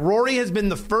screwing around. Rory has been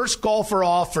the first golfer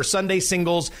off for Sunday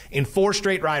singles in 4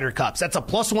 straight Ryder Cups. That's a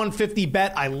plus 150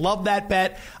 bet. I love that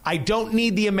bet. I don't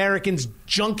need the Americans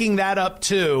junking that up,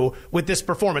 too, with this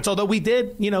performance. Although we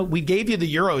did, we gave you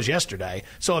the Euros yesterday.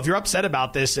 So if you're upset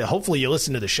about this, hopefully you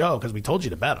listen to the show because we told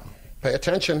you to bet them. Pay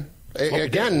attention.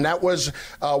 Again, that was,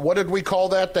 what did we call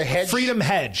that? The hedge? Freedom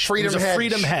hedge.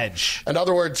 Freedom hedge. In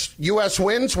other words, U.S.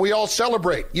 wins, we all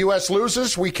celebrate. U.S.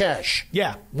 loses, we cash.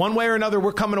 Yeah. One way or another,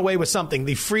 we're coming away with something.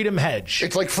 The freedom hedge.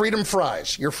 It's like freedom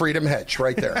fries. Your freedom hedge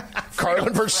right there.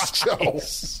 Carlin versus Joe.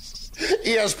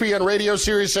 ESPN Radio,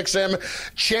 Sirius XM,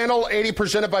 Channel 80,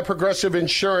 presented by Progressive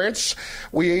Insurance.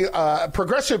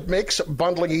 Progressive makes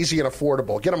bundling easy and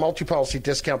affordable. Get a multi-policy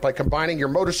discount by combining your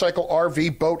motorcycle,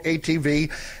 RV, boat,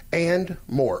 ATV, and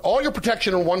more. All your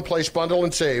protection in one place. Bundle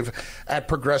and save at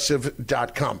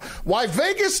Progressive.com. Why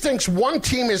Vegas thinks one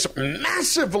team is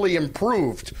massively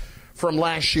improved from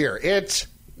last year. It's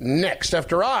next,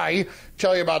 after I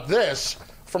tell you about this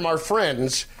from our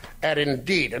friends at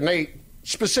Indeed. And they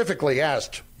specifically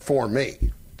asked for me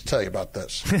to tell you about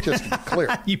this, just to be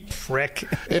clear. You prick.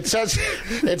 It says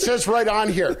right on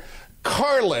here,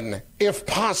 Carlin, if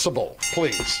possible,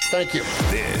 please. Thank you.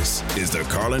 This is the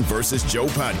Carlin versus Joe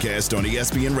podcast on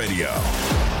ESPN Radio.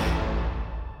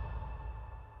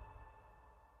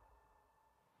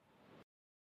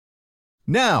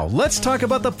 Now, let's talk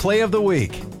about the play of the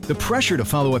week. The pressure to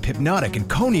follow up Hypnotic and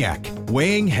Cognac,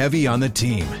 weighing heavy on the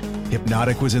team.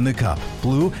 Hypnotic was in the cup,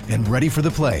 blue, and ready for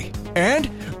the play. And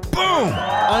boom!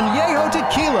 Añejo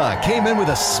Tequila came in with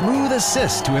a smooth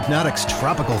assist to Hypnotic's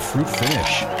tropical fruit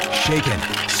finish. Shaken,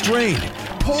 strained,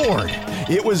 poured.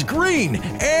 It was green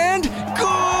and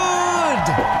good!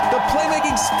 The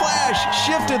playmaking splash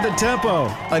shifted the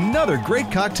tempo. Another great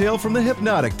cocktail from the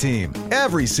Hypnotic team.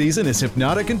 Every season is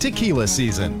Hypnotic and Tequila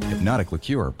season. Hypnotic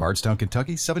Liqueur, Bardstown,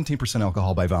 Kentucky, 17%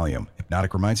 alcohol by volume.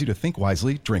 Hypnotic reminds you to think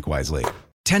wisely, drink wisely.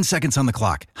 10 seconds on the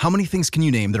clock. How many things can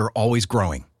you name that are always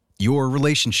growing? Your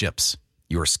relationships,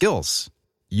 your skills,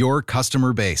 your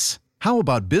customer base. How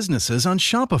about businesses on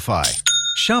Shopify?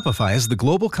 Shopify is the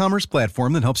global commerce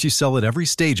platform that helps you sell at every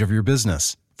stage of your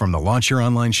business. From the launch your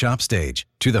online shop stage,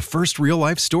 to the first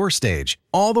real-life store stage,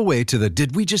 all the way to the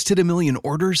did we just hit a million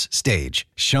orders stage.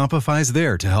 Shopify's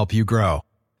there to help you grow.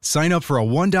 Sign up for a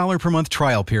 $1 per month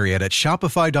trial period at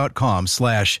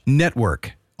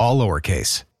shopify.com/network, all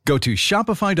lowercase. Go to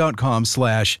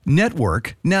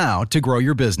shopify.com/network now to grow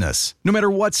your business, no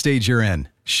matter what stage you're in.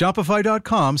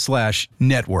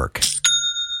 Shopify.com/network.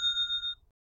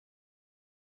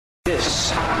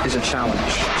 This is a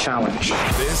challenge.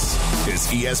 This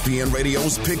is ESPN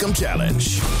Radio's Pick'em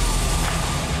Challenge.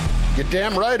 You're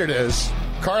damn right it is.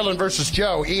 Carlin versus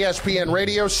Joe, ESPN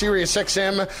Radio, Sirius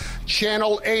XM,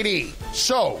 Channel 80.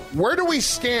 So, where do we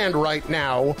stand right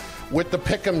now with the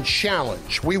Pick'em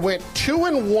Challenge? We went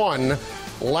 2-1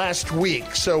 last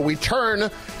week, so we turn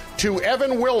to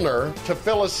Evan Wilner to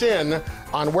fill us in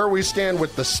on where we stand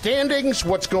with the standings,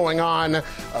 what's going on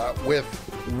with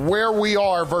where we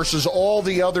are versus all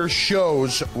the other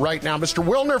shows right now. Mr.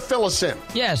 Wilner, fill us in.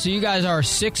 Yeah, so you guys are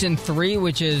 6-3,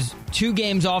 which is 2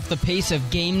 games off the pace of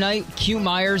game night. Q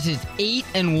Myers is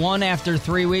 8-1 after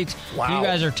 3 weeks. Wow. You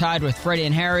guys are tied with Freddie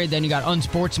and Harry. Then you got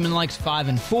Unsportsmanlike's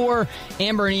 5-4,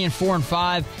 Amber and Ian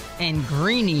 4-5, and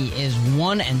Greeny is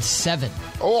 1-7.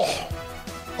 Oh,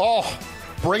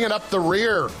 bringing up the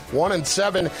rear,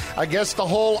 1-7. I guess the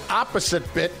whole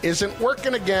opposite bit isn't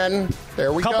working again.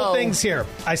 There we go. Couple things here.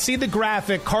 I see the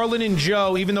graphic. Carlin and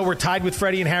Joe, even though we're tied with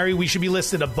Freddie and Harry, we should be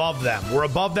listed above them. We're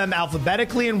above them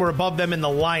alphabetically, and we're above them in the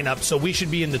lineup, so we should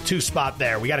be in the 2 spot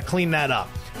there. We got to clean that up.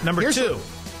 Number 2.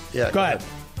 Yeah, go ahead.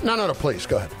 No, please,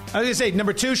 go ahead. I was going to say,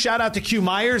 number 2, shout out to Q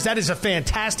Myers. That is a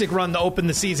fantastic run to open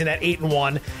the season at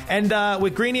 8-1. And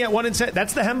with Greeny at 1-7,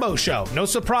 that's the Hembo show. No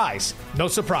surprise.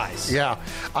 Yeah,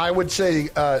 I would say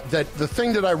that the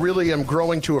thing that I really am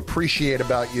growing to appreciate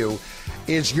about you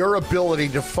is your ability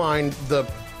to find the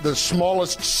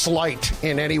smallest slight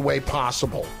in any way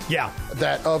possible. Yeah.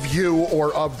 That of you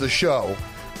or of the show,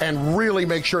 and really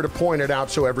make sure to point it out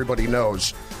so everybody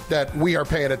knows that we are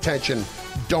paying attention.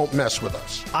 Don't mess with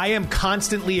us. I am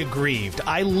constantly aggrieved.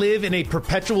 I live in a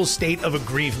perpetual state of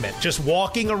aggrievement. Just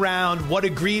walking around, what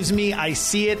aggrieves me, I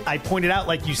see it, I point it out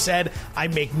like you said, I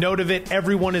make note of it.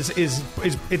 Everyone is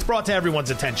it's brought to everyone's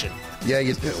attention. Yeah,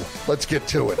 you do. Let's get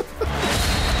to it.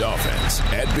 Dolphins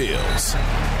at Bills.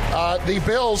 The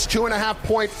Bills,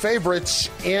 2.5-point favorites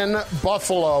in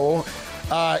Buffalo.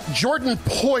 Jordan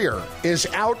Poyer is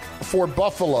out for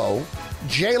Buffalo.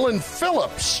 Jalen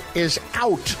Phillips is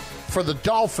out for the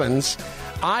Dolphins.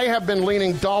 I have been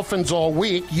leaning Dolphins all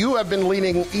week. You have been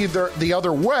leaning either the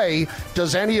other way.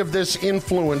 Does any of this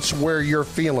influence where you're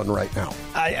feeling right now?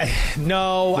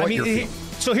 No. I mean,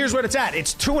 so here's what it's at.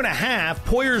 It's 2.5.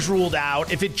 Poyer's ruled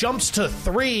out. If it jumps to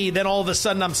 3, then all of a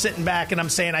sudden I'm sitting back and I'm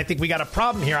saying, I think we got a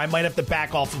problem here. I might have to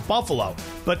back off of Buffalo.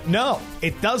 But no,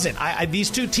 it doesn't. These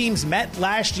two teams met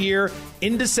last year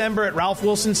in December at Ralph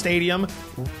Wilson Stadium.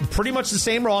 Pretty much the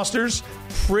same rosters,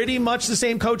 pretty much the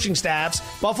same coaching staffs.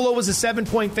 Buffalo was a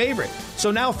 7-point favorite. So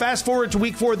now fast forward to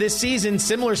week 4 this season,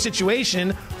 similar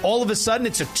situation. All of a sudden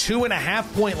it's a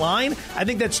 2.5-point line. I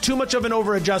think that's too much of an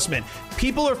over-adjustment.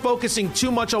 People are focusing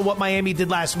too much on what Miami did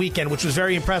last weekend, which was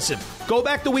very impressive. Go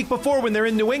back the week before when they're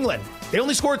in New England. They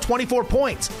only scored 24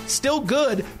 points. Still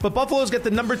good, but Buffalo's got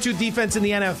the number 2 defense in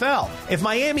the NFL. If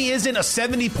Miami isn't a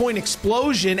 70-point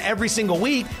explosion every single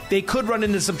week, they could run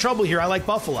into some trouble here. I like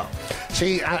Buffalo.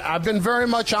 See, I've been very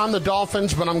much on the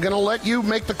Dolphins, but I'm going to let you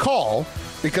make the call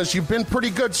because you've been pretty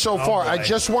good so far. Boy. I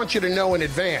just want you to know in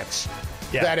advance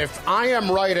that if I am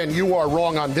right and you are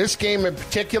wrong on this game in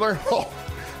particular,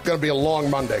 going to be a long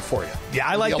Monday for you. Yeah,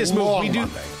 I like this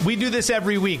move. We do this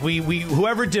every week. We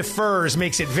whoever defers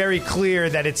makes it very clear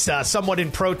that it's somewhat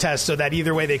in protest, so that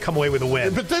either way they come away with a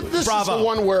win. But this is the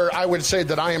one where I would say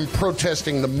that I am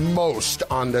protesting the most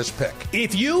on this pick.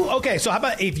 So how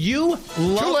about if you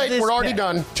love Too late. this We're already pick.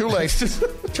 done. Too late.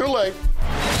 Too late.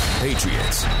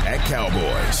 Patriots at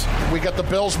Cowboys. We got the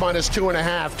Bills minus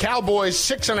 2.5. Cowboys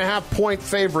 6.5-point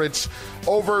favorites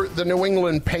over the New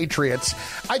England Patriots.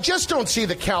 I just don't see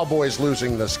the Cowboys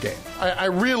losing this game. I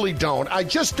really don't. I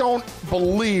just don't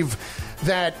believe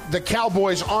that the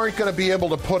Cowboys aren't going to be able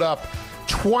to put up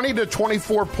 20 to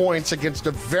 24 points against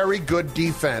a very good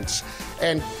defense.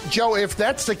 And, Joe, if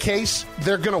that's the case,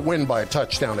 they're going to win by a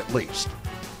touchdown at least.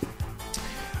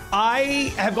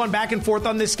 I have gone back and forth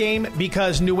on this game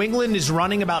because New England is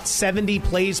running about 70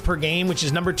 plays per game, which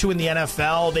is number 2 in the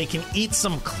NFL. They can eat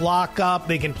some clock up.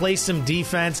 They can play some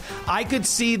defense. I could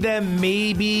see them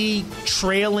maybe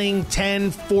trailing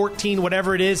 10, 14,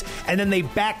 whatever it is, and then they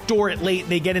backdoor it late.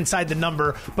 They get inside the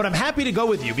number. But I'm happy to go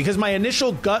with you because my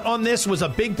initial gut on this was a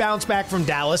big bounce back from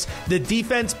Dallas. The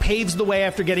defense paves the way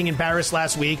after getting embarrassed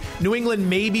last week. New England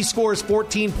maybe scores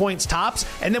 14 points tops,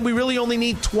 and then we really only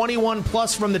need 21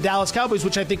 plus from the Dallas Cowboys,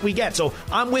 which I think we get. So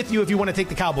I'm with you if you want to take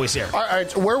the Cowboys here. All right,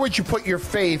 so where would you put your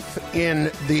faith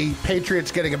in the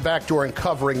Patriots getting a backdoor and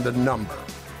covering the number?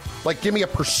 Like, give me a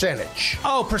percentage.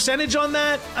 Oh, percentage on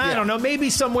that? I don't know.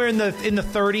 Maybe somewhere in the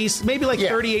 30s. Maybe like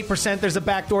 38%. There's a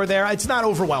backdoor there. It's not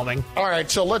overwhelming. All right,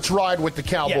 so let's ride with the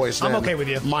Cowboys then. I'm okay with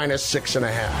you. Minus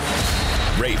 6.5.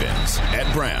 Ravens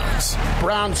at Browns.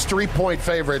 Browns 3-point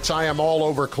favorites. I am all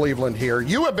over Cleveland here.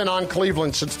 You have been on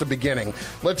Cleveland since the beginning.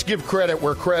 Let's give credit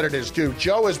where credit is due.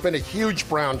 Joe has been a huge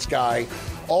Browns guy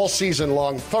all season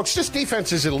long. Folks, this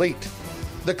defense is elite.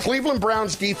 The Cleveland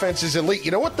Browns defense is elite.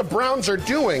 You know what the Browns are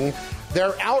doing?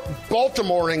 They're out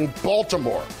Baltimoring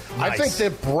Baltimore. Nice. I think the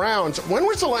Browns, when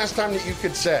was the last time that you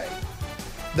could say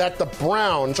that the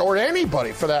Browns, or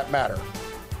anybody for that matter,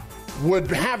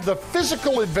 would have the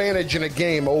physical advantage in a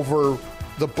game over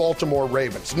the Baltimore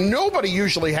Ravens? Nobody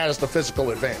usually has the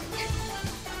physical advantage.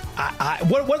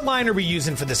 What line are we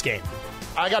using for this game?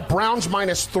 I got Browns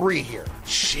minus 3 here.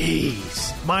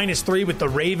 Jeez. Minus 3 with the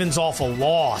Ravens off a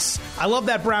loss. I love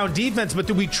that Brown defense, but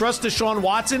do we trust Deshaun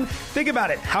Watson? Think about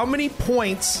it. How many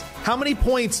points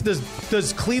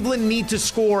does Cleveland need to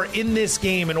score in this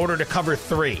game in order to cover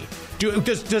 3?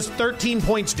 Does 13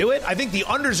 points do it? I think the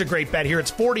under's a great bet here.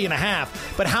 It's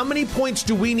 40.5. But how many points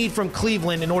do we need from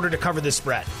Cleveland in order to cover this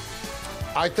spread?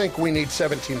 I think we need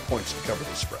 17 points to cover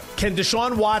the spread. Can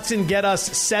Deshaun Watson get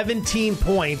us 17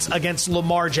 points against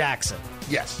Lamar Jackson?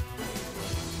 Yes.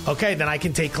 Okay, then I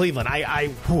can take Cleveland.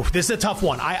 This is a tough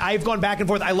one. I've gone back and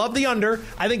forth. I love the under.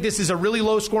 I think this is a really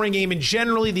low-scoring game, and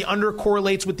generally the under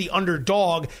correlates with the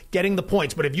underdog getting the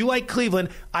points. But if you like Cleveland,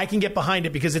 I can get behind it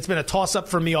because it's been a toss-up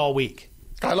for me all week.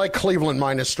 I like Cleveland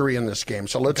minus 3 in this game.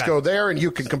 So let's go there, and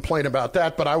you can complain about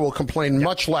that, but I will complain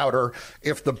much louder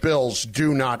if the Bills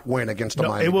do not win against the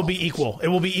Miami. It will be equal. It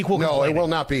will be equal. No, it will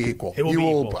not be equal. It will be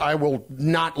equal. I will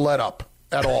not let up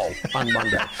at all on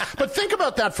Monday. But think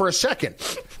about that for a second.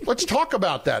 Let's talk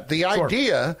about that. The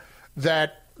idea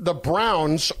that the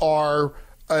Browns are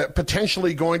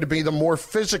potentially going to be the more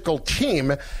physical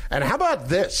team. And how about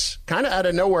this? Kind of out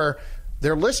of nowhere,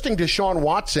 they're listing Deshaun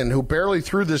Watson, who barely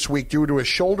threw this week due to a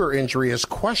shoulder injury, as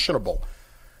questionable.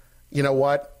 You know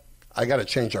what? I got to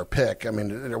change our pick. I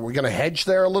mean, are we going to hedge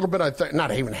there a little bit?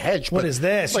 Not even hedge. What is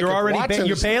this? Like, you're already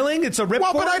you're bailing? It's a ripcord?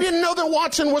 Well, but I didn't know that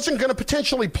Watson wasn't going to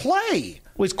potentially play. It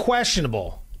was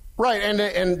questionable. Right, and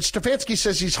Stefanski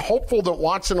says he's hopeful that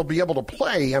Watson will be able to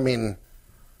play. I mean,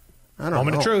 I don't know.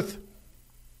 Moment of truth.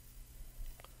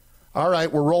 All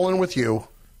right, we're rolling with you.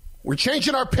 We're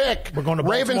changing our pick. We're going to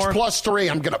Ravens Baltimore. +3.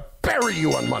 I'm going to bury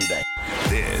you on Monday.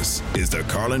 This is the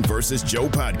Carlin versus Joe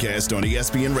podcast on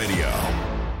ESPN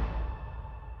Radio.